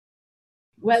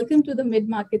Welcome to the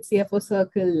Mid-Market CFO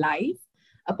Circle Live,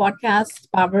 a podcast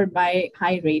powered by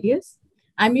High Radius.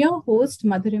 I'm your host,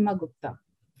 Madhurima Gupta.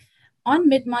 On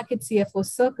Mid-Market CFO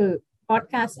Circle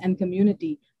podcast and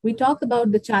community, we talk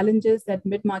about the challenges that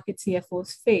mid-market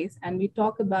CFOs face and we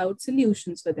talk about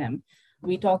solutions for them.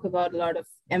 We talk about a lot of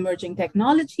emerging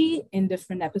technology in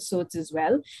different episodes as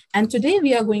well. And today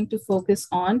we are going to focus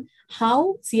on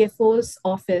how CFO's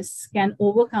office can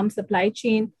overcome supply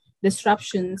chain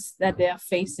disruptions that they are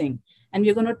facing. And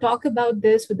we're going to talk about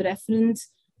this with reference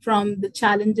from the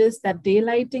challenges that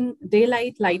daylight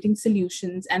lighting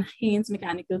solutions and Haynes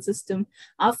mechanical system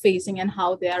are facing and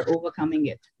how they are overcoming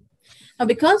it. Now,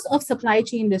 because of supply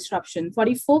chain disruption,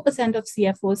 44% of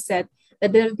CFOs said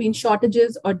that there have been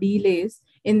shortages or delays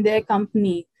in their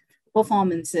company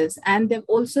performances, and they've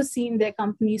also seen their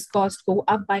company's cost go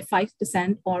up by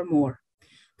 5% or more.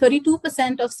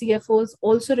 32% of CFOs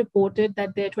also reported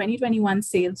that their 2021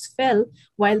 sales fell,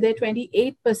 while their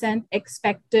 28%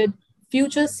 expected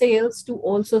future sales to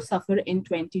also suffer in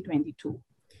 2022.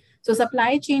 So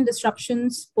supply chain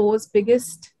disruptions pose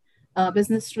biggest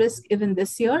business risk even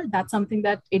this year. That's something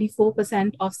that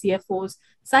 84% of CFOs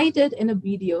cited in a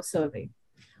BDO survey.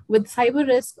 With cyber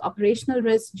risk, operational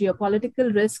risk,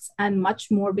 geopolitical risks, and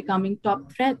much more becoming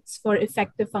top threats for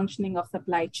effective functioning of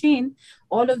supply chain,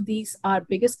 all of these are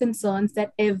biggest concerns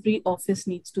that every office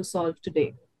needs to solve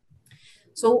today.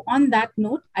 So on that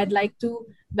note, I'd like to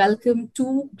welcome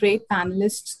two great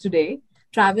panelists today,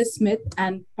 Travis Smith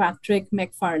and Patrick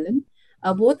McFarlen.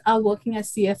 Both are working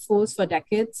as CFOs for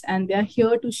decades, and they're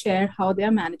here to share how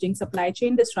they're managing supply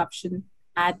chain disruption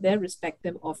at their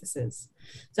respective offices.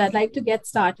 So I'd like to get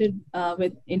started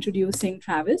with introducing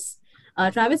Travis.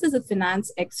 Travis is a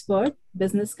finance expert,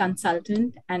 business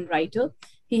consultant, and writer.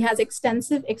 He has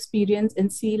extensive experience in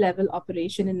C-level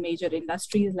operation in major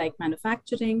industries like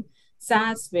manufacturing,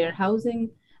 SaaS,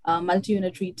 warehousing,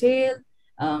 multi-unit retail,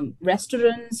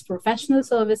 restaurants, professional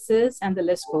services, and the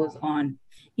list goes on.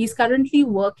 He's currently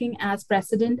working as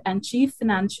president and chief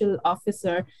financial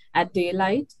officer at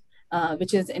Daylight,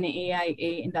 which is an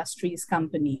AIA Industries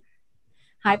company.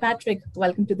 Hi, Patrick.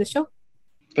 Welcome to the show.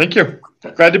 Thank you.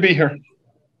 Glad to be here.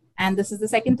 And this is the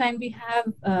second time we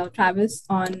have Travis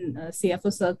on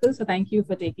CFO Circle. So thank you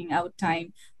for taking out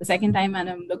time the second time. And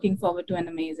I'm looking forward to an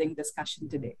amazing discussion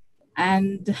today.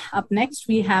 And up next,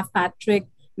 we have Patrick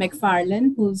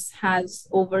McFarlen, who has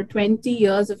over 20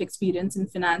 years of experience in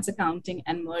finance, accounting,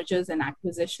 and mergers and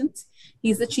acquisitions.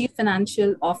 He's the chief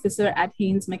financial officer at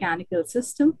Haynes Mechanical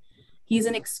System. He's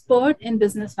an expert in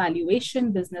business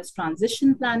valuation, business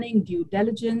transition planning, due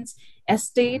diligence,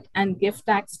 estate and gift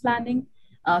tax planning,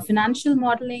 financial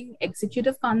modeling,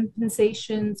 executive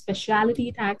compensation,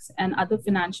 specialty tax, and other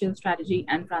financial strategy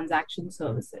and transaction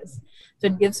services. So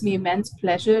it gives me immense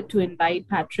pleasure to invite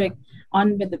Patrick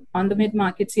on the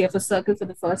Mid-Market CFO Circle for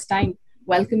the first time.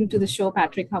 Welcome to the show,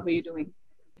 Patrick. How are you doing?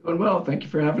 Doing well. Thank you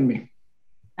for having me.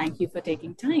 Thank you for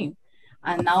taking time.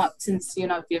 And now, since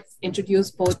we've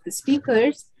introduced both the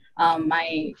speakers,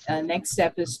 my next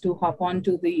step is to hop on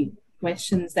to the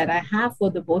questions that I have for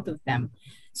the both of them.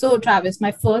 So, Travis,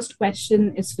 my first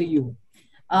question is for you.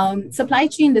 Supply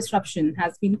chain disruption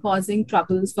has been causing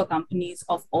troubles for companies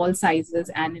of all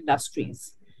sizes and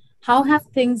industries. How have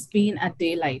things been at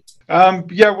Daylight?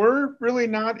 We're really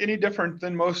not any different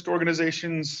than most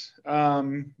organizations,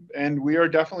 and we are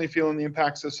definitely feeling the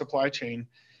impacts of supply chain.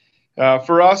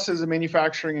 For us as a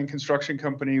manufacturing and construction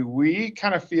company, we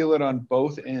kind of feel it on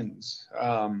both ends.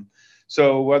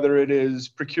 So whether it is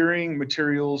procuring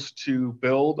materials to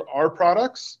build our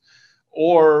products,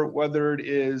 or whether it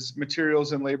is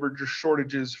materials and labor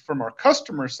shortages from our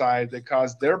customer side that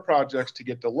cause their projects to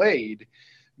get delayed,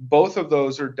 both of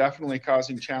those are definitely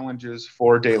causing challenges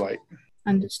for Daylight.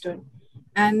 Understood.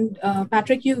 And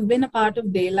Patrick, you've been a part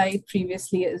of Daylight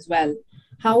previously as well.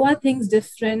 How are things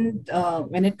different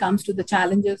when it comes to the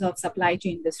challenges of supply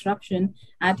chain disruption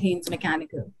at Haynes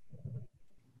Mechanical?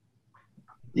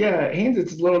 Yeah, Haynes,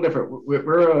 it's a little different.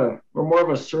 We're more of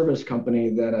a service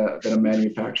company than a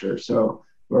manufacturer. So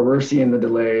where we're seeing the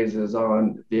delays is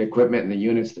on the equipment and the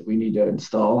units that we need to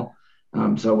install.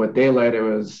 So with Daylight, it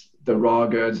was the raw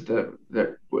goods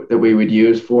that we would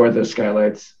use for the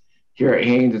skylights. Here at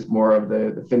Haynes, it's more of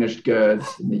the finished goods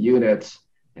and the units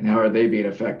and how are they being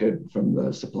affected from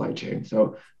the supply chain.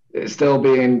 So it's still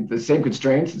being the same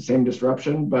constraints, the same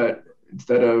disruption, but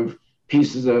instead of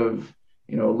pieces of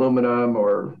aluminum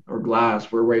or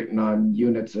glass, we're waiting on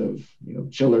units of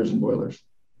chillers and boilers.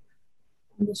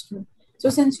 Understood. So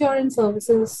since you're in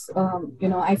services,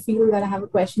 I feel that I have a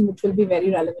question which will be very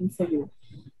relevant for you.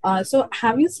 So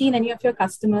have you seen any of your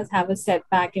customers have a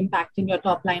setback impacting your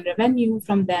top line revenue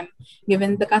from them,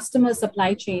 given the customer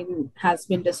supply chain has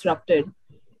been disrupted?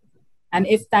 And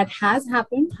if that has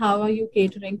happened, how are you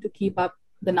catering to keep up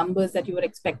the numbers that you were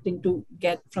expecting to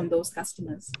get from those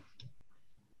customers?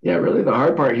 Yeah, really the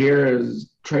hard part here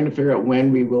is trying to figure out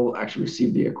when we will actually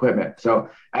receive the equipment. So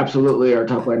absolutely our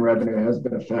top line revenue has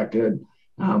been affected,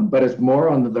 but it's more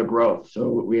on the growth. So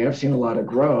we have seen a lot of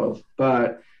growth,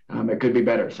 but it could be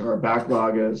better. So our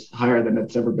backlog is higher than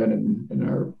it's ever been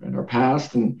in our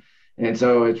past. And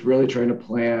so it's really trying to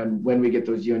plan when we get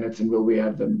those units and will we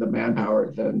have the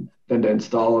manpower then to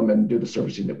install them and do the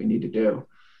servicing that we need to do.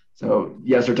 So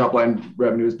yes, our top line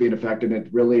revenue is being affected. It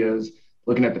really is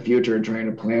looking at the future and trying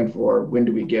to plan for when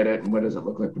do we get it and what does it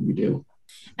look like when we do.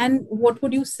 And what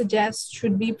would you suggest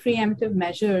should be preemptive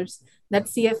measures that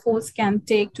CFOs can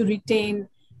take to retain,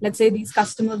 let's say, these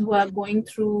customers who are going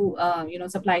through,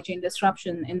 supply chain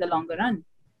disruption in the longer run?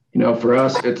 For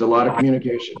us, it's a lot of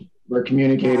communication. We're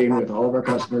communicating with all of our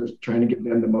customers, trying to give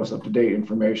them the most up-to-date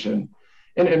information.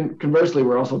 And conversely,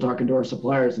 we're also talking to our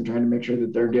suppliers and trying to make sure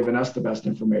that they're giving us the best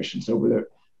information so that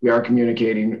we are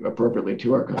communicating appropriately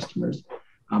to our customers.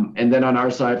 And then on our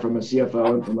side, from a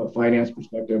CFO and from a finance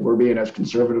perspective, we're being as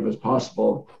conservative as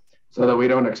possible so that we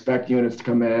don't expect units to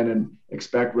come in and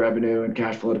expect revenue and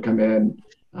cash flow to come in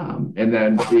and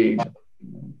then be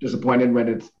disappointed when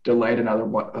it's delayed another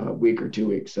week or 2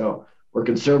 weeks. So we're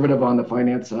conservative on the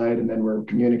finance side, and then we're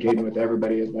communicating with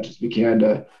everybody as much as we can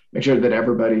to make sure that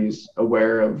everybody's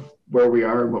aware of where we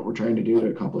are and what we're trying to do to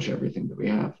accomplish everything that we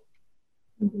have.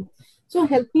 Mm-hmm. So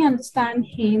help me understand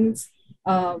Haynes'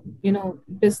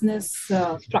 business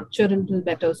structure a little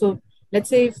better. So let's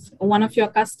say if one of your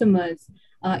customers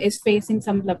is facing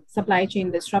some supply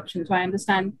chain disruption. So I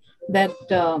understand that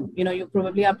you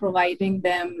probably are providing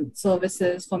them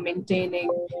services for maintaining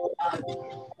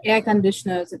air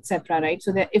conditioners, etc. Right?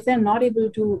 So that if they're not able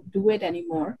to do it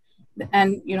anymore,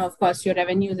 and of course your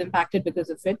revenue is impacted because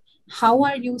of it, how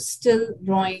are you still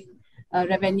drawing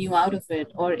revenue out of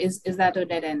it, or is that a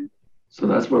dead end? So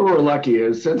that's where we're lucky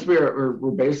is since we're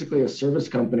basically a service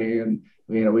company, and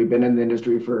we've been in the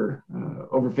industry for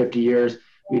over 50 years.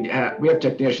 We have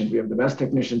technicians. We have the best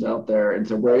technicians out there, and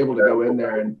so we're able to go in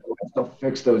there and still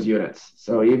fix those units.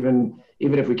 So even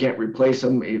if we can't replace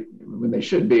them when they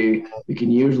should be, we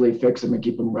can usually fix them and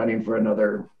keep them running for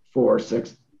another 4,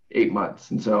 6, 8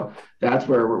 months. And so that's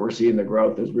where we're seeing the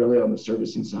growth is really on the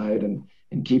servicing side and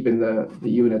keeping the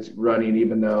units running,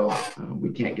 even though we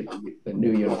can't get the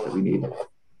new units that we need.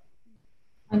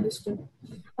 Understood.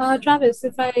 Travis,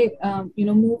 if I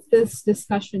move this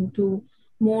discussion to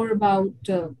more about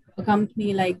a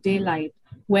company like Daylight,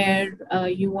 where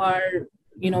you are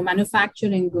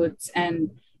manufacturing goods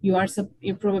and you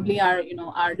probably are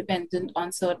dependent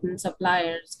on certain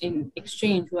suppliers in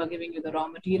exchange who are giving you the raw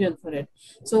material for it.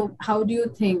 So how do you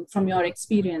think, from your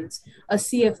experience, a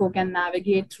CFO can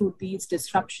navigate through these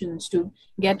disruptions to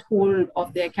get hold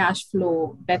of their cash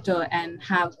flow better and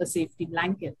have a safety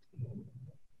blanket?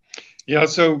 Yeah,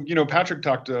 so Patrick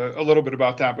talked a little bit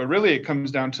about that, but really it comes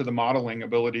down to the modeling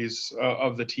abilities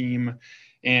of the team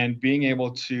and being able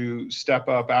to step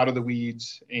up out of the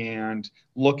weeds and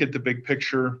look at the big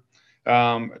picture.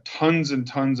 Tons and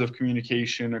tons of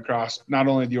communication across not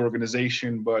only the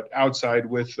organization but outside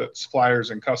with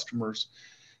suppliers and customers.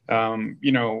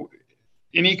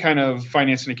 Any kind of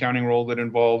finance and accounting role that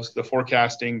involves the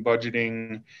forecasting,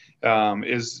 budgeting,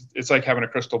 it's like having a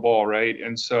crystal ball, right?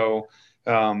 And so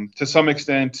to some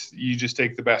extent, you just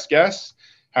take the best guess.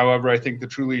 However, I think the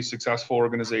truly successful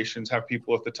organizations have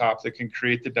people at the top that can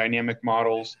create the dynamic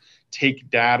models, take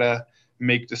data,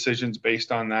 make decisions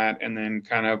based on that, and then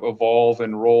kind of evolve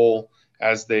and roll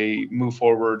as they move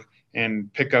forward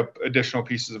and pick up additional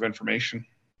pieces of information.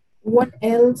 What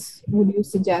else would you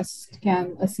suggest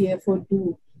can a CFO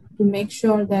do to make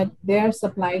sure that their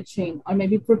supply chain, or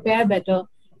maybe prepare better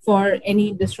for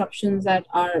any disruptions that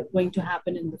are going to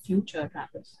happen in the future,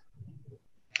 Travis?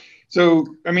 So,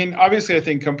 obviously, I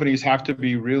think companies have to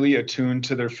be really attuned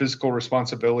to their fiscal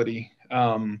responsibility.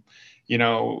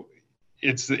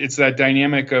 It's that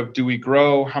dynamic of, do we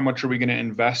grow? How much are we going to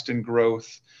invest in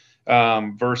growth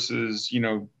versus,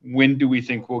 when do we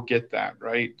think we'll get that,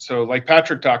 right? So like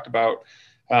Patrick talked about,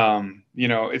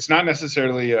 it's not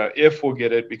necessarily if we'll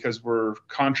get it because we're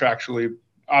contractually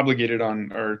obligated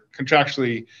on or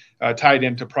contractually tied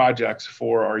into projects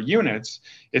for our units.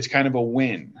 It's kind of a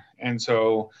win. And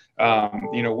so,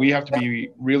 we have to be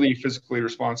really physically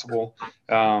responsible.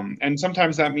 And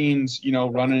sometimes that means,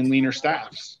 running leaner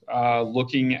staffs,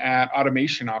 looking at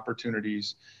automation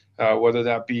opportunities, whether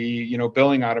that be,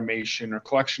 billing automation or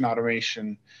collection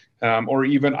automation, or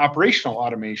even operational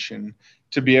automation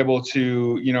to be able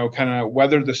to, kind of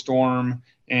weather the storm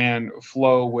and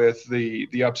flow with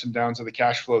the ups and downs of the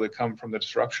cash flow that come from the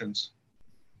disruptions.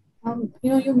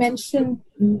 You mentioned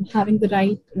having the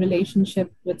right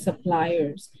relationship with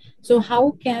suppliers. So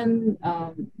how can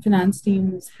finance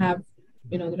teams have,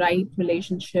 the right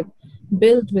relationship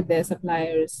built with their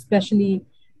suppliers, especially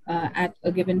at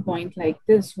a given point like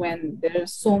this when there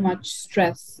is so much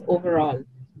stress overall?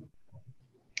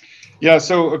 Yeah,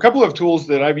 so a couple of tools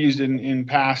that I've used in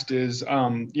past is,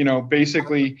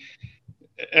 basically,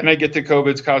 and I get that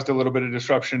COVID's caused a little bit of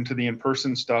disruption to the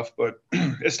in-person stuff, but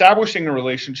establishing a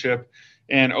relationship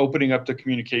and opening up the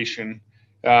communication,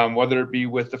 whether it be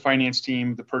with the finance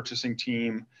team, the purchasing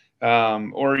team,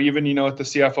 or even, at the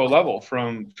CFO level,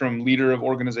 from leader of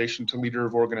organization to leader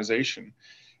of organization.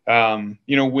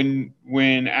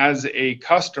 When as a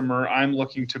customer, I'm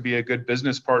looking to be a good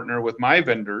business partner with my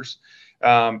vendors,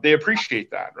 they appreciate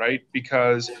that, right?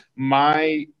 Because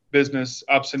my business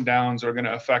ups and downs are going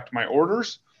to affect my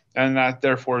orders, and that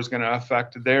therefore is going to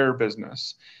affect their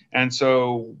business. And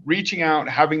so reaching out,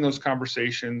 having those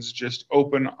conversations, just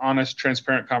open, honest,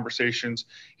 transparent conversations.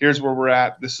 Here's where we're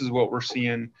at. This is what we're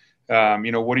seeing.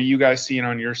 What are you guys seeing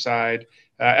on your side?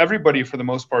 Everybody, for the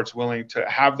most part, is willing to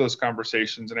have those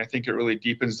conversations. And I think it really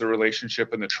deepens the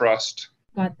relationship and the trust.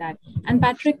 Got that. And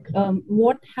Patrick,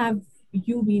 what have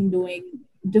you been doing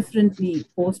differently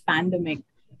post-pandemic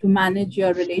to manage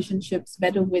your relationships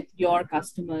better with your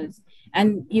customers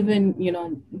and even,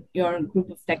 your group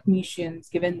of technicians,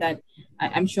 given that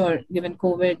I'm sure given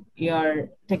COVID, your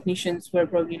technicians were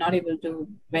probably not able to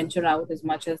venture out as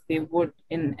much as they would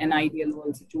in an ideal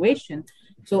world situation.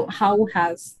 So how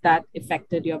has that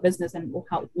affected your business, and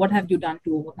what have you done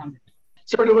to overcome it?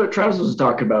 Sort of what Travis was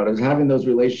talking about is having those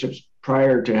relationships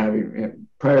prior to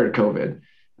COVID.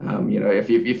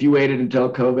 If you waited until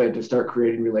COVID to start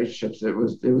creating relationships, it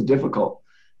was difficult.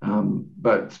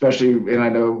 But especially, and I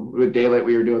know with Daylight,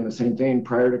 we were doing the same thing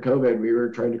prior to COVID. We were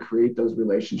trying to create those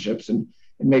relationships and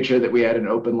make sure that we had an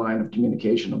open line of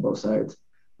communication on both sides.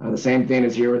 The same thing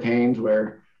is here with Haynes,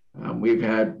 where we've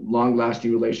had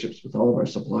long-lasting relationships with all of our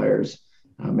suppliers.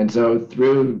 And so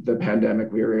through the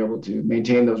pandemic, we were able to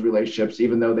maintain those relationships,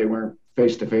 even though they weren't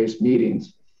face-to-face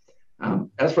meetings.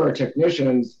 As for our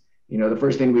technicians, the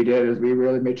first thing we did is we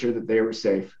really made sure that they were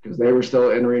safe, because they were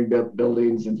still entering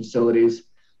buildings and facilities.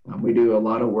 We do a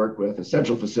lot of work with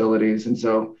essential facilities. And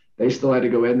so they still had to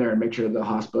go in there and make sure the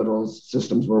hospital's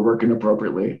systems were working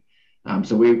appropriately.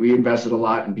 So we invested a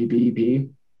lot in PPE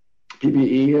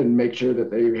and make sure that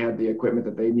they had the equipment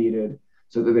that they needed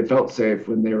so that they felt safe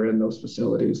when they were in those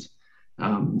facilities.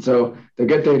 So the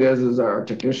good thing is our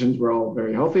technicians were all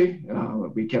very healthy.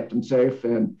 We kept them safe,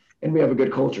 and we have a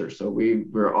good culture. So we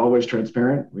were always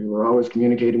transparent. We were always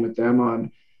communicating with them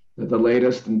on the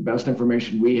latest and best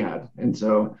information we had. And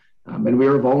so, and we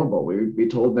were vulnerable. We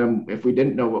told them if we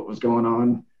didn't know what was going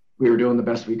on, we were doing the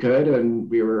best we could, and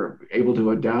we were able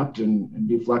to adapt and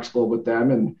be flexible with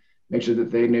them and make sure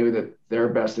that they knew that their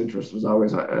best interest was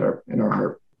always in our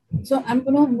heart. So I'm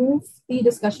going to move the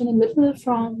discussion a little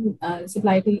from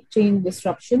supply chain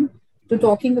disruption to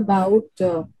talking about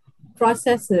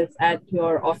processes at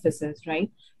your offices,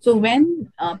 right? So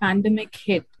when pandemic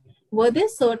hit, were there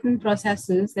certain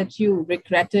processes that you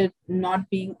regretted not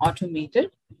being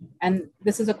automated? And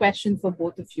this is a question for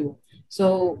both of you.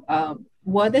 So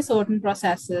were there certain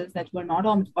processes that were not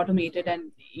automated,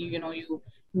 and you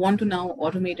want to now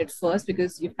automate it first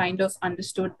because you kind of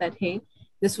understood that, hey,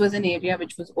 this was an area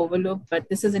which was overlooked, but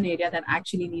this is an area that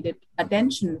actually needed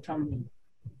attention from me,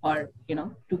 or,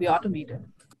 to be automated?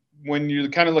 When you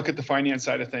kind of look at the finance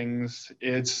side of things,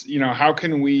 it's, how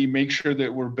can we make sure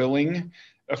that we're billing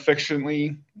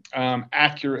efficiently,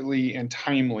 accurately, and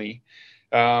timely?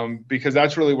 Because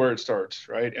that's really where it starts,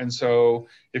 right? And so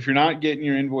if you're not getting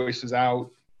your invoices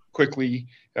out quickly,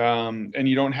 and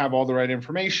you don't have all the right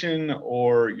information,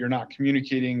 or you're not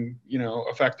communicating,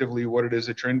 effectively what it is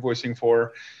that you're invoicing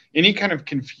for, any kind of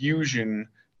confusion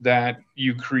that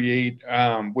you create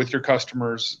with your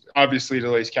customers obviously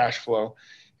delays cash flow.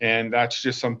 And that's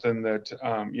just something that,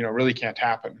 really can't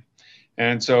happen.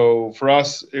 And so for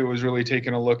us, it was really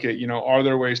taking a look at, are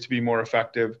there ways to be more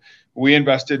effective? We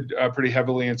invested pretty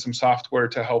heavily in some software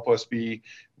to help us be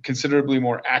considerably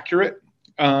more accurate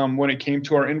when it came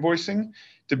to our invoicing,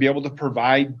 to be able to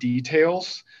provide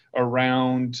details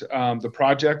around the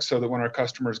project so that when our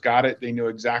customers got it, they knew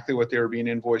exactly what they were being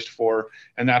invoiced for.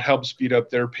 And that helped speed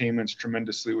up their payments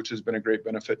tremendously, which has been a great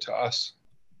benefit to us.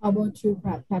 How about you,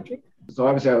 Patrick? So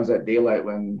obviously I was at Daylight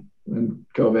when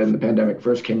COVID and the pandemic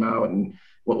first came out, and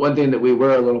one thing that we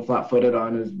were a little flat-footed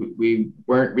on is we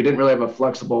didn't really have a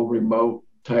flexible remote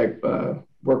type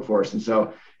workforce, and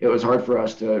so it was hard for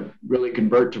us to really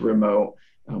convert to remote.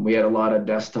 We had a lot of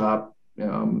desktop,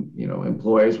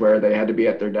 employees where they had to be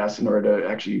at their desk in order to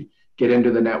actually get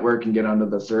into the network and get onto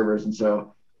the servers. And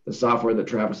so the software that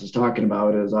Travis is talking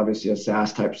about is obviously a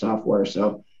SaaS type software.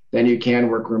 So then you can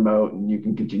work remote and you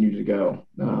can continue to go.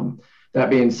 That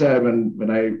being said,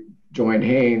 when I joined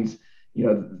Haynes,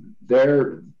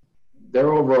 their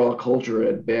overall culture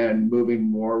had been moving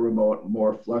more remote,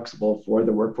 more flexible for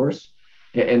the workforce.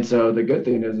 And so the good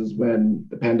thing is when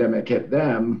the pandemic hit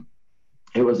them,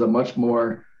 it was a much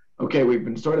more, okay, we've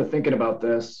been sort of thinking about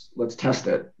this, let's test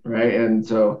it, right? And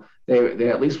so they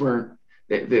at least weren't,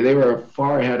 they were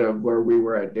far ahead of where we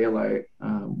were at Daylight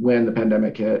when the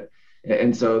pandemic hit.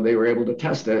 And so they were able to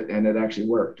test it and it actually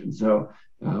worked. And so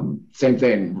same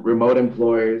thing, remote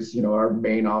employees, our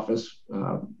main office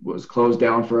was closed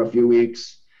down for a few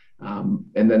weeks. And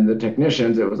then the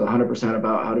technicians, it was 100%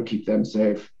 about how to keep them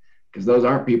safe, because those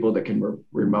aren't people that can work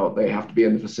remote. They have to be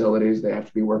in the facilities. They have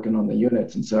to be working on the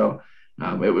units. And so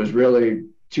it was really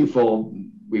twofold.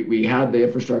 We had the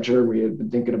infrastructure. We had been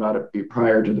thinking about it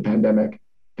prior to the pandemic.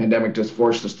 Pandemic just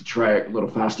forced us to try it a little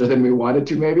faster than we wanted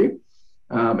to, maybe.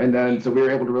 And then so we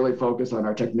were able to really focus on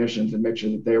our technicians and make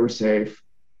sure that they were safe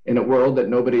in a world that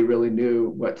nobody really knew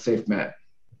what safe meant.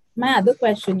 My other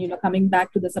question, coming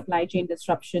back to the supply chain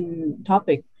disruption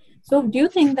topic. So do you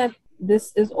think that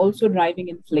this is also driving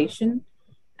inflation?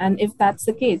 And if that's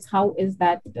the case, how is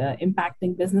that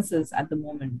impacting businesses at the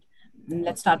moment? And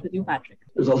let's start with you, Patrick.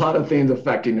 There's a lot of things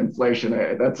affecting inflation.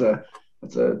 That's a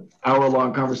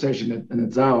hour-long conversation in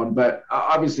its own, but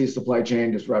obviously supply chain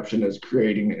disruption is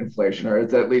creating inflation, or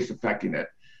it's at least affecting it.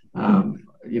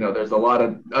 There's a lot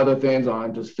of other things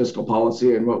on just fiscal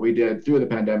policy and what we did through the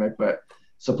pandemic, but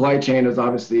supply chain is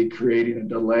obviously creating a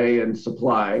delay in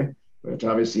supply, which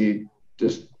obviously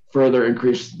just further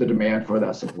increases the demand for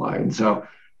that supply. And so,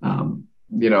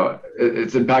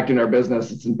 it's impacting our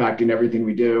business. It's impacting everything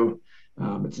we do.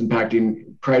 It's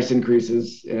impacting price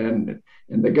increases. And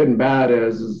the good and bad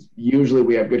is usually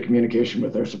we have good communication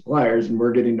with our suppliers, and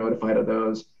we're getting notified of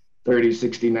those 30,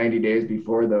 60, 90 days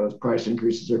before those price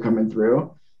increases are coming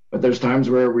through. But there's times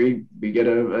where we get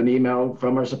an email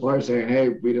from our supplier saying, hey,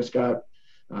 we just got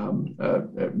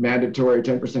a mandatory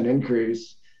 10%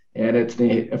 increase, and it's going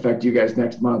to affect you guys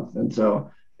next month. And so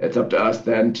it's up to us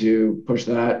then to push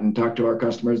that and talk to our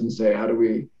customers and say, how do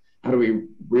we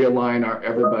realign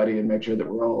everybody and make sure that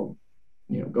we're all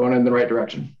going in the right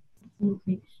direction.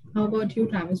 Absolutely. How about you,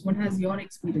 Travis? What has your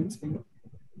experience been?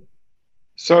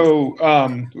 So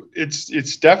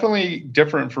it's definitely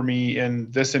different for me in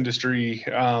this industry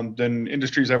than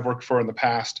industries I've worked for in the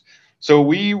past. So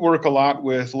we work a lot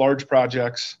with large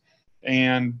projects,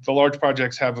 and the large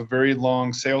projects have a very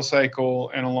long sales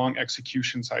cycle and a long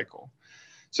execution cycle.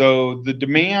 So the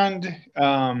demand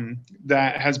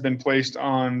that has been placed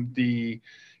on the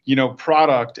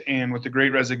product, and with the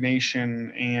Great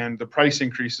Resignation and the price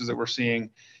increases that we're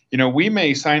seeing, we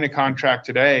may sign a contract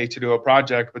today to do a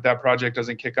project, but that project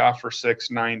doesn't kick off for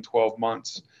 6, 9, 12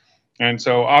 months. And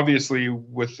so obviously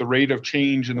with the rate of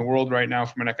change in the world right now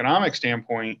from an economic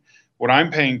standpoint, what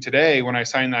I'm paying today when I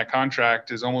sign that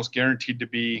contract is almost guaranteed to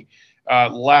be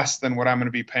less than what I'm going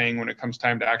to be paying when it comes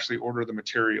time to actually order the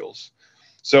materials.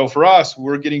 So for us,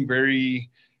 we're getting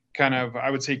very kind of, I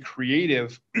would say,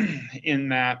 creative in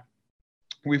that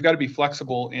we've got to be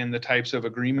flexible in the types of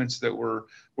agreements that we're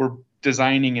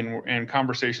designing and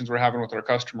conversations we're having with our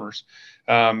customers.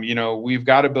 We've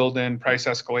got to build in price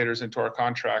escalators into our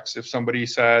contracts. If somebody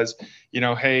says,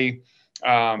 hey,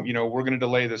 we're going to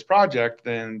delay this project,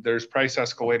 then there's price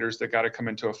escalators that got to come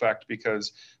into effect,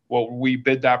 because what we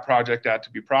bid that project at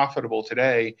to be profitable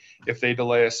today, if they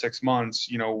delay us 6 months,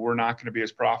 we're not going to be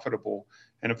as profitable.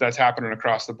 And if that's happening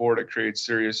across the board, it creates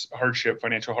serious hardship,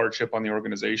 financial hardship on the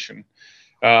organization.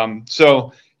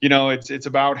 It's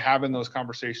about having those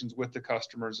conversations with the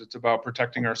customers. It's about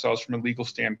protecting ourselves from a legal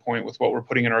standpoint with what we're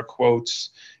putting in our quotes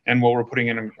and what we're putting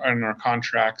in our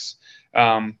contracts.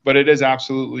 But it is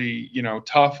absolutely,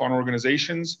 tough on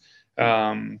organizations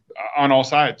on all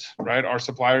sides, right? Our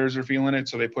suppliers are feeling it,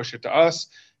 so they push it to us.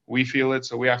 We feel it,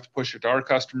 so we have to push it to our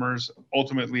customers.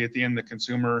 Ultimately, at the end, the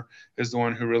consumer is the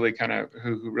one who really kind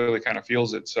of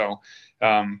feels it. So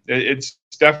it's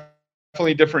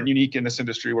definitely different, unique in this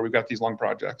industry where we've got these long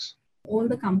projects. All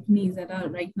the companies that are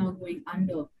right now going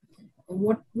under,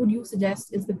 what would you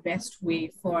suggest is the best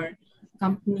way for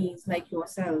companies like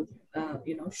yourself,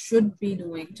 should be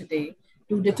doing today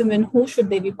to determine who should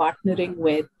they be partnering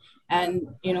with, and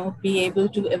be able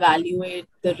to evaluate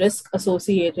the risk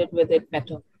associated with it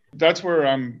better? that's where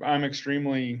I'm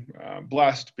extremely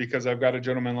blessed, because I've got a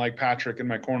gentleman like Patrick in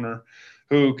my corner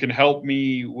who can help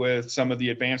me with some of the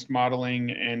advanced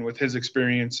modeling, and with his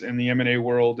experience in the M&A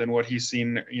world and what he's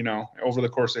seen, over the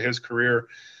course of his career.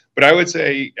 But I would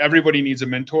say everybody needs a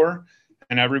mentor,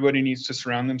 and everybody needs to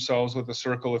surround themselves with a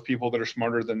circle of people that are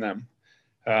smarter than them.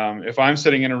 If I'm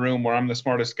sitting in a room where I'm the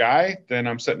smartest guy, then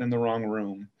I'm sitting in the wrong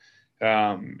room.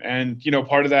 And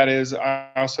part of that is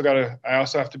I also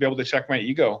have to be able to check my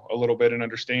ego a little bit and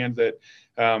understand that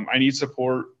I need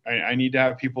support. I need to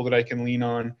have people that I can lean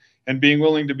on, and being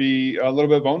willing to be a little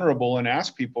bit vulnerable and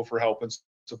ask people for help and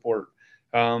support.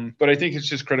 But I think it's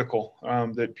just critical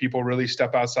that people really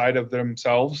step outside of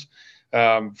themselves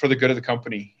for the good of the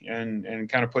company, and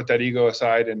kind of put that ego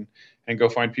aside and go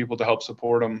find people to help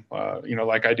support them,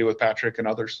 like I do with Patrick and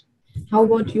others. How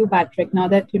about you, Patrick? Now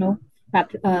that,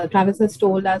 Travis has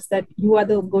told us that you are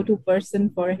the go-to person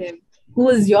for him. Who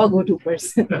is your go-to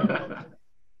person?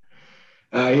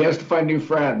 He has to find new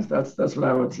friends. That's what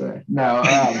I would say. No,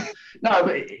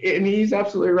 and he's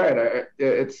absolutely right.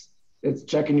 It's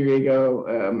checking your ego.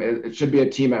 It should be a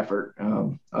team effort.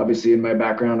 Obviously, in my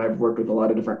background, I've worked with a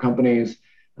lot of different companies,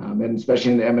 and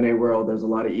especially in the M&A world, there's a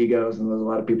lot of egos, and there's a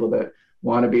lot of people that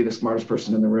want to be the smartest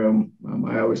person in the room.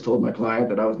 I always told my client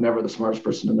that I was never the smartest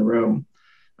person in the room.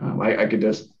 I could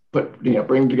just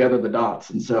bring together the dots,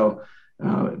 and so.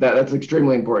 That's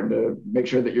extremely important, to make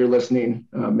sure that you're listening,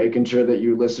 making sure that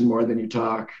you listen more than you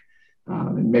talk,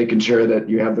 and making sure that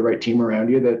you have the right team around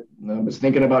you that is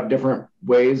thinking about different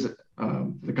ways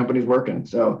the company's working.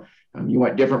 So you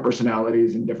want different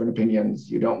personalities and different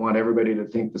opinions. You don't want everybody to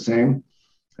think the same.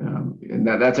 And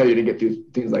that's how you get through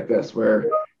things like this, where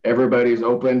everybody's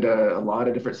open to a lot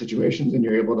of different situations, and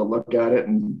you're able to look at it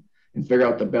and figure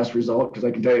out the best result. Because I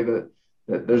can tell you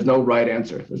that there's no right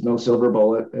answer. There's no silver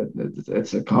bullet.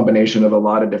 It's a combination of a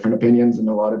lot of different opinions and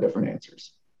a lot of different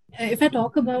answers. If I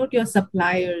talk about your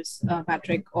suppliers,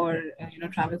 Patrick, or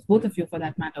Travis, both of you for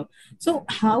that matter. So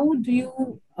how do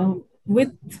you,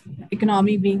 with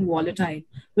economy being volatile,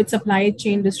 with supply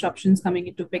chain disruptions coming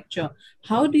into picture,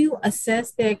 how do you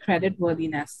assess their credit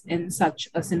worthiness in such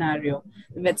a scenario?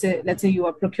 Let's say you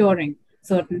are procuring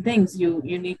certain things, you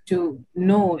need to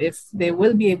know if they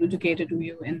will be able to cater to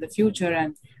you in the future,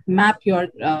 and map your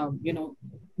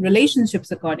relationships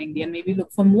accordingly, and maybe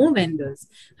look for more vendors.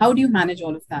 How do you manage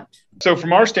all of that? So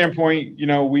from our standpoint,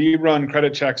 we run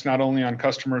credit checks not only on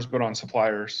customers but on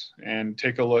suppliers, and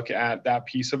take a look at that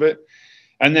piece of it.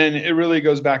 And then it really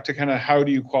goes back to kind of how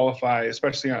do you qualify,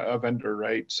 especially a vendor,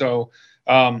 right? So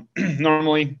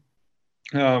normally,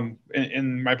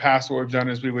 in my past, what we've done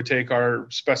is we would take our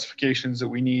specifications that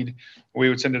we need, we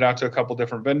would send it out to a couple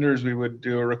different vendors, we would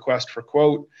do a request for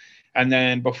quote, and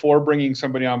then before bringing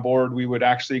somebody on board, we would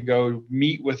actually go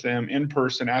meet with them in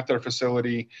person at their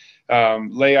facility,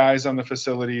 lay eyes on the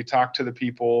facility, talk to the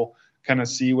people, kind of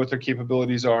see what their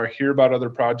capabilities are, hear about other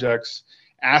projects,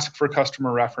 ask for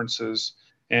customer references,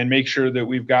 and make sure that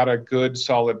we've got a good,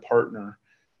 solid partner.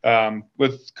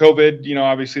 With COVID,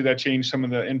 obviously that changed some of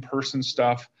the in-person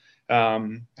stuff.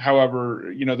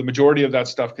 However, the majority of that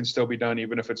stuff can still be done,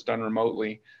 even if it's done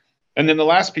remotely. And then the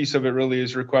last piece of it really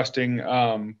is requesting,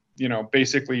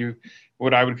 basically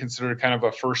what I would consider kind of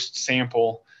a first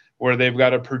sample, where they've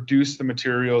got to produce the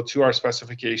material to our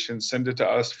specifications, send it to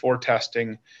us for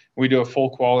testing. We do a full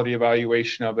quality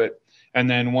evaluation of it. And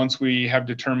then once we have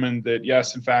determined that,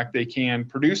 yes, in fact, they can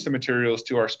produce the materials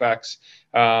to our specs,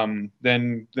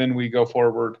 then we go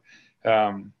forward.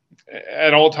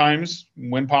 At all times,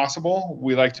 when possible,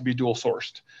 we like to be dual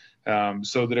sourced,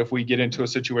 so that if we get into a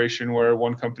situation where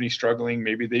one company's struggling,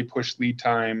 maybe they push lead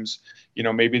times,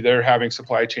 maybe they're having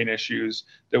supply chain issues,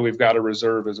 that we've got a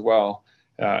reserve as well.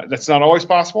 That's not always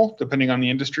possible, depending on the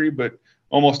industry, but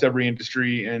almost every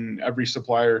industry and every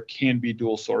supplier can be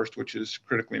dual sourced, which is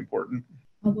critically important.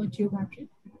 How about you, Patrick?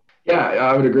 Yeah,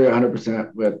 I would agree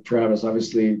 100% with Travis.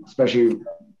 Obviously, especially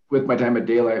with my time at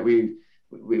Daylight, we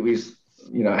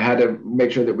had to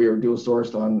make sure that we were dual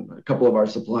sourced on a couple of our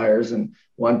suppliers, and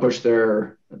one pushed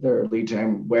their lead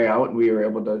time way out, and we were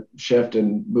able to shift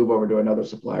and move over to another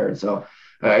supplier. And so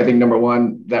I think number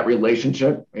one, that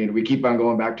relationship, we keep on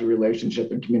going back to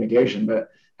relationship and communication, but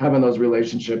having those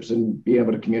relationships and being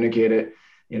able to communicate it,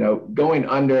 going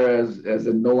under as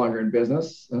a no longer in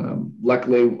business.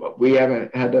 Luckily, we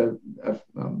haven't had to,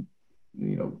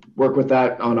 work with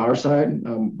that on our side.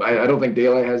 I don't think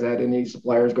Daylight has had any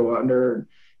suppliers go under,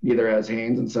 neither has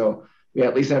Haynes. And so we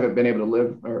at least haven't been able to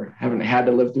live, or haven't had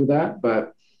to live through that.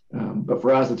 But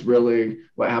for us, it's really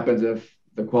what happens if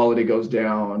the quality goes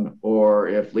down, or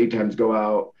if lead times go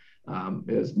out,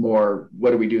 is more,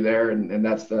 what do we do there? And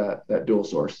that's that dual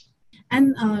source.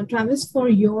 And Travis, for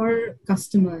your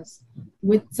customers,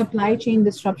 with supply chain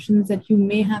disruptions that you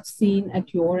may have seen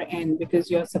at your end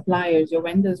because your suppliers, your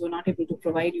vendors were not able to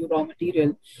provide you raw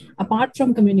material, apart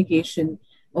from communication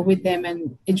with them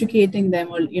and educating them,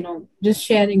 or just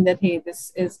sharing that, hey,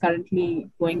 this is currently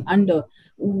going under,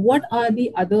 what are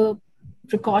the other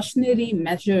precautionary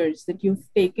measures that you've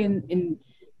taken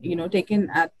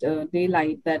at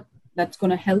daylight that's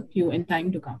going to help you in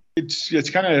time to come? It's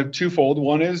kind of twofold.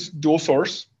 One is dual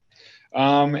source.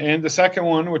 And the second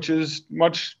one, which is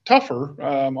much tougher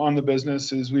on the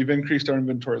business, is we've increased our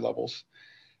inventory levels.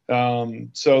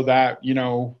 So that,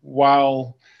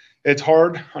 while it's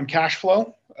hard on cash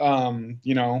flow,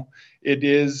 it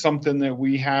is something that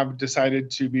we have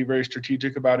decided to be very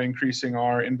strategic about, increasing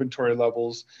our inventory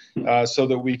levels so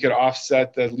that we could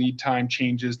offset the lead time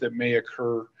changes that may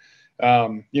occur.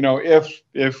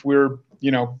 If we're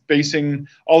basing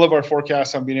all of our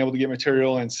forecasts on being able to get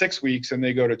material in 6 weeks and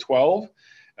they go to 12,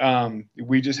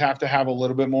 we just have to have a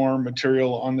little bit more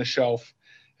material on the shelf.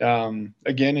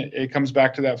 Again, it comes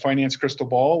back to that finance crystal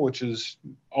ball, which is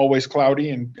always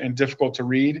cloudy and difficult to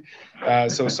read.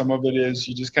 So some of it is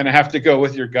you just kind of have to go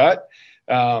with your gut.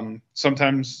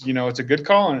 Sometimes, it's a good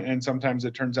call, and sometimes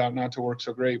it turns out not to work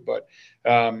so great. But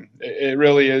it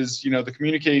really is, the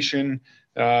communication,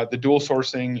 the dual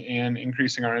sourcing, and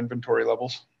increasing our inventory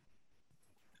levels.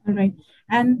 All right.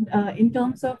 And in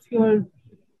terms of your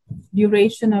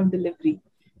duration of delivery,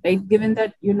 right, given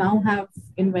that you now have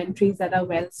inventories that are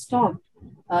well stocked,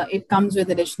 it comes with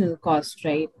additional cost,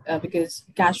 right? Because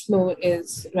cash flow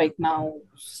is right now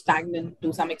stagnant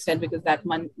to some extent because that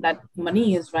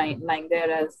money is lying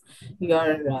there as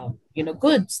your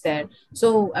goods there.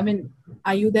 So, I mean,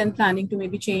 are you then planning to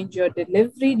maybe change your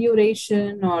delivery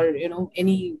duration or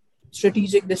any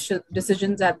strategic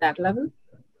decisions at that level?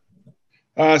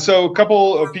 So a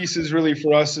couple of pieces really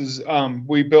for us is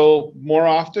we bill more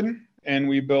often and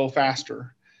we bill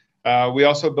faster. We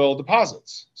also bill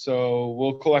deposits. So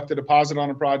we'll collect a deposit on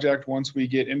a project once we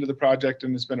get into the project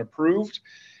and it's been approved.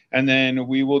 And then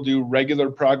we will do regular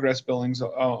progress billings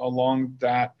along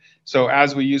that. So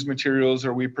as we use materials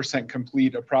or we %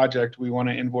 complete a project, we want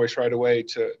to invoice right away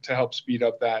to help speed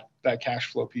up that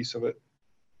cash flow piece of it.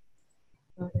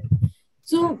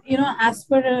 So, as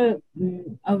per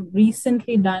a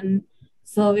recently done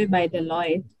survey by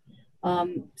Deloitte,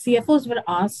 CFOs were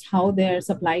asked how their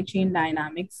supply chain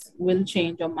dynamics will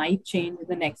change or might change in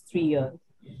the next 3 years.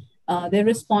 Their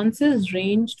responses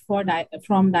ranged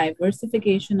from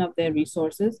diversification of their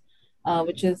resources,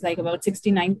 which is like about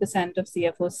 69% of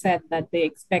CFOs said that they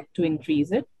expect to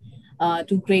increase it,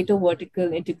 to greater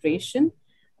vertical integration.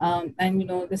 And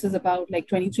this is about like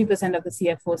 23% of the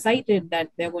CFO cited that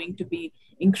they're going to be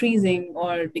increasing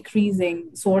or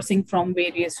decreasing sourcing from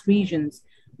various regions,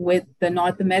 with the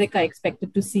North America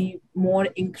expected to see more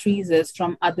increases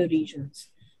from other regions.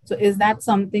 So is that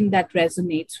something that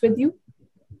resonates with you?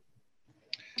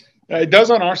 It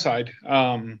does on our side.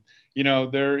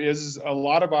 There is a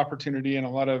lot of opportunity and a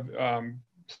lot of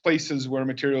places where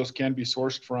materials can be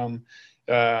sourced from.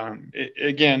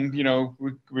 Again,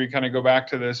 we kind of go back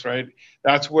to this, right?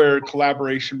 That's where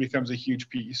collaboration becomes a huge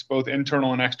piece, both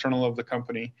internal and external of the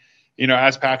company.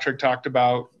 As Patrick talked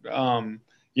about,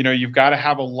 you've got to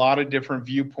have a lot of different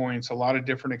viewpoints, a lot of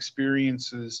different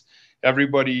experiences.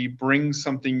 Everybody brings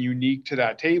something unique to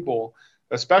that table,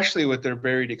 especially with their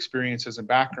varied experiences and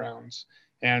backgrounds.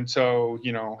 And so,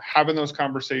 having those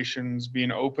conversations,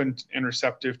 being open and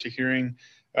receptive to hearing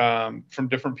from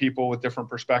different people with different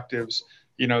perspectives.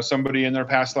 Somebody in their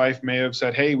past life may have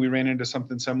said, hey, we ran into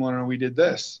something similar and we did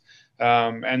this.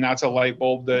 And that's a light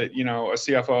bulb that, a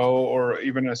CFO or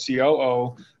even a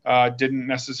COO didn't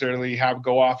necessarily have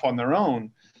go off on their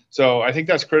own. So I think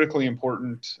that's critically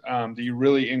important, that you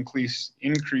really increase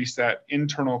that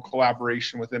internal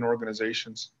collaboration within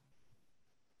organizations.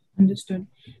 Understood.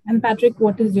 And Patrick,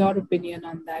 what is your opinion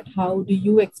on that? How do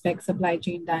you expect supply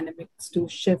chain dynamics to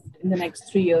shift in the next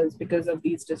 3 years because of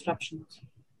these disruptions?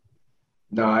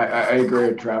 No, I agree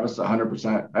with Travis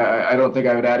 100%. I don't think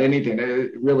I would add anything.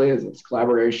 It really is. It's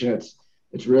collaboration.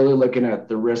 It's really looking at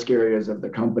the risk areas of the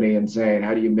company and saying,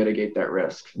 how do you mitigate that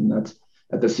risk? And that's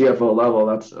at the CFO level.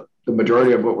 That's the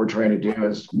majority of what we're trying to do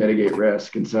is mitigate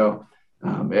risk. And so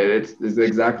it's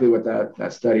exactly what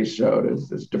that study showed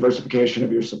is diversification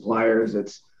of your suppliers.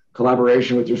 It's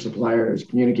collaboration with your suppliers,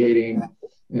 communicating,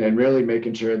 and really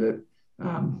making sure that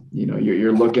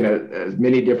you're looking at as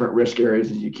many different risk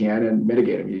areas as you can and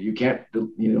mitigate them. You can't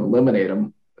eliminate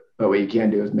them, but what you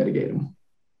can do is mitigate them.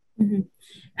 Mm-hmm.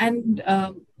 And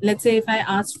let's say if I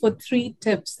ask for 3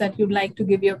 tips that you'd like to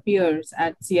give your peers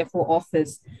at CFO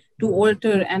Office to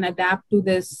alter and adapt to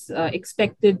this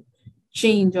expected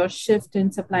change or shift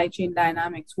in supply chain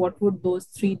dynamics, what would those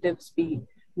 3 tips be?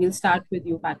 We'll start with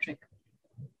you, Patrick.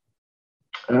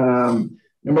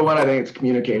 Number one, I think it's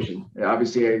communication.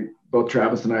 Obviously, both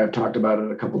Travis and I have talked about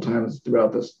it a couple of times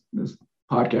throughout this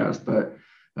podcast, but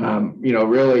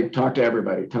really talk to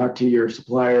everybody, talk to your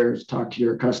suppliers, talk to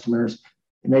your customers,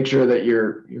 and make sure that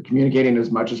you're communicating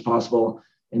as much as possible.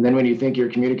 And then when you think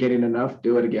you're communicating enough,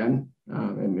 do it again,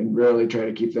 and really try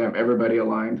to keep everybody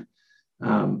aligned.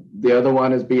 The other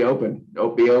one is be open.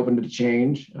 Be open to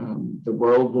change. The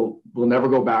world will never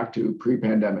go back to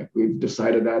pre-pandemic. We've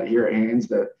decided that here at Haynes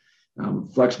that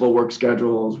flexible work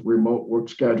schedules, remote work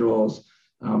schedules,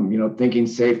 thinking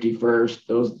safety first.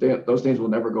 Those things will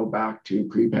never go back to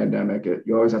pre-pandemic.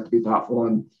 You always have to be thoughtful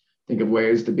and think of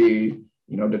ways to be,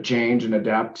 to change and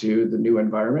adapt to the new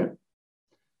environment.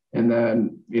 And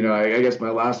then, I guess my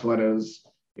last one is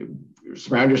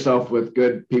surround yourself with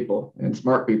good people and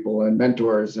smart people and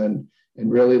mentors and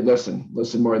really listen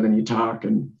more than you talk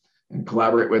and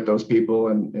collaborate with those people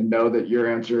and know that your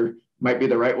answer might be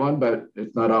the right one, but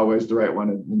it's not always the right one.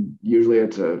 And usually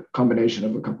it's a combination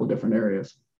of a couple of different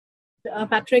areas.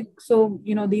 Patrick, so,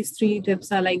 these 3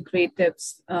 tips are like great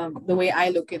tips, the way I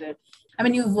look at it. I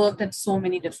mean, you've worked at so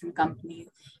many different companies,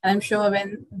 and I'm sure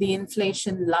when the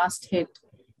inflation last hit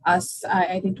us,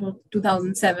 I think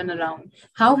 2007 around,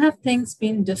 how have things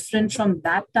been different from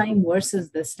that time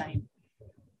versus this time?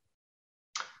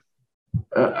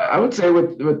 I would say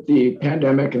with the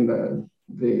pandemic and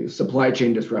the supply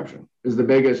chain disruption is the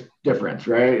biggest difference,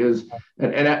 right? Is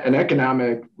an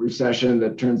economic recession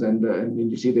that turns into,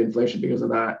 and you see the inflation because of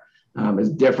that,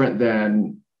 is different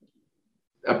than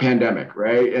a pandemic,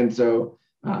 right? And so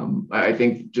I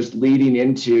think just leading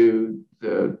into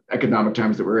the economic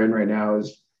times that we're in right now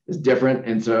is different.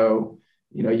 And so,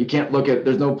 you can't look at,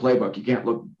 there's no playbook. You can't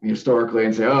look historically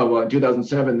and say, oh, well, in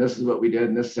 2007, this is what we did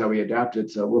and this is how we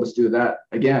adapted. So we'll just do that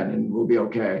again and we'll be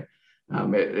okay.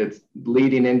 It's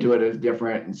leading into it is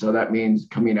different. And so that means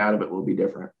coming out of it will be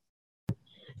different.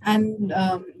 And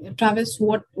Travis,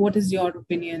 what is your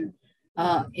opinion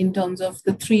in terms of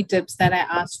the 3 tips that I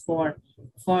asked for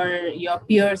your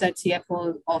peers at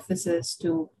CFO offices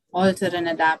to alter and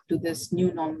adapt to this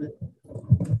new normal?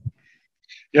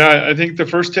 Yeah, I think the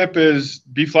first tip is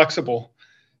be flexible.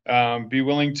 Be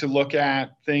willing to look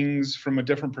at things from a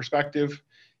different perspective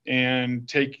and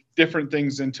take different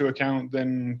things into account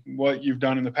than what you've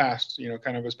done in the past,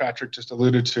 kind of as Patrick just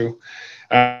alluded to.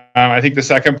 I think the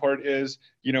second part is,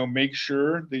 make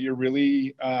sure that you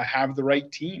really have the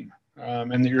right team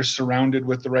and that you're surrounded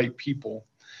with the right people.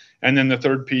 And then the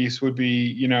third piece would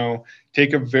be,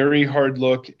 take a very hard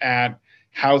look at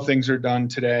how things are done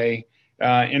today,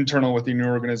 internal within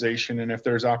your organization, and if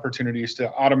there's opportunities to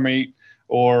automate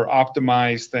or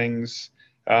optimize things,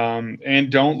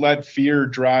 and don't let fear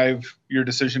drive your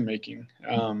decision making.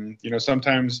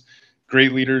 Sometimes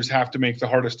great leaders have to make the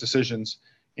hardest decisions,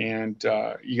 and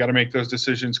you got to make those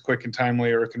decisions quick and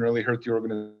timely, or it can really hurt the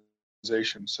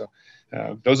organization. So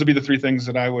those would be the 3 things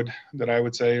that I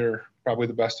would say are probably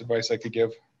the best advice I could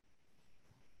give.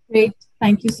 Great.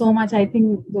 Thank you so much. I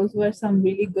think those were some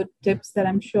really good tips that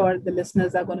I'm sure the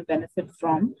listeners are going to benefit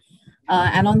from.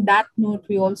 And on that note,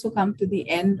 we also come to the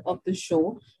end of the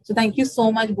show. So thank you so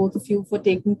much, both of you, for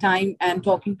taking time and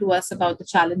talking to us about the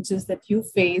challenges that you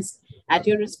faced at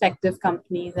your respective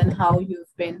companies and how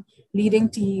you've been leading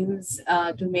teams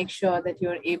to make sure that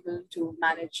you're able to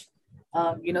manage,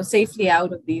 safely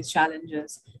out of these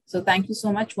challenges. So thank you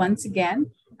so much once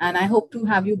again. And I hope to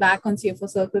have you back on CFO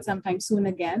Circle sometime soon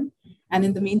again. And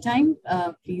in the meantime,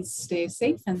 please stay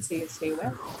safe and stay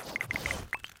well.